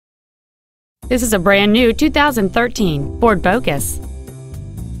This is a brand new 2013 Ford Focus.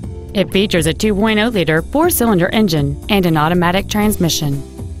 It features a 2.0-liter four-cylinder engine and an automatic transmission.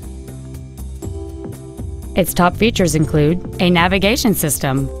 Its top features include a navigation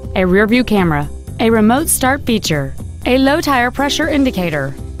system, a rear-view camera, a remote start feature, a low-tire pressure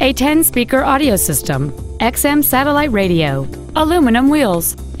indicator, a 10-speaker audio system, XM satellite radio, aluminum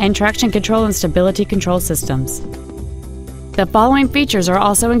wheels, and traction control and stability control systems. The following features are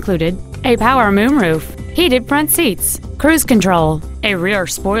also included: a power moonroof, heated front seats, cruise control, a rear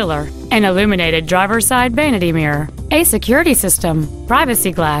spoiler, an illuminated driver's side vanity mirror, a security system,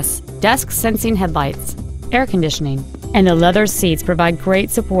 privacy glass, dusk sensing headlights, air conditioning, and the leather seats provide great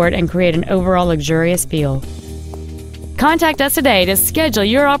support and create an overall luxurious feel. Contact us today to schedule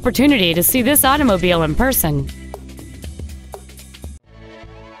your opportunity to see this automobile in person.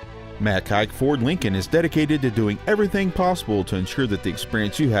 Matt Haik Ford Lincoln is dedicated to doing everything possible to ensure that the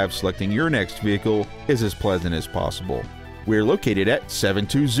experience you have selecting your next vehicle is as pleasant as possible. We're located at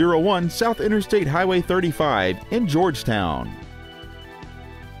 7201 South Interstate Highway 35 in Georgetown.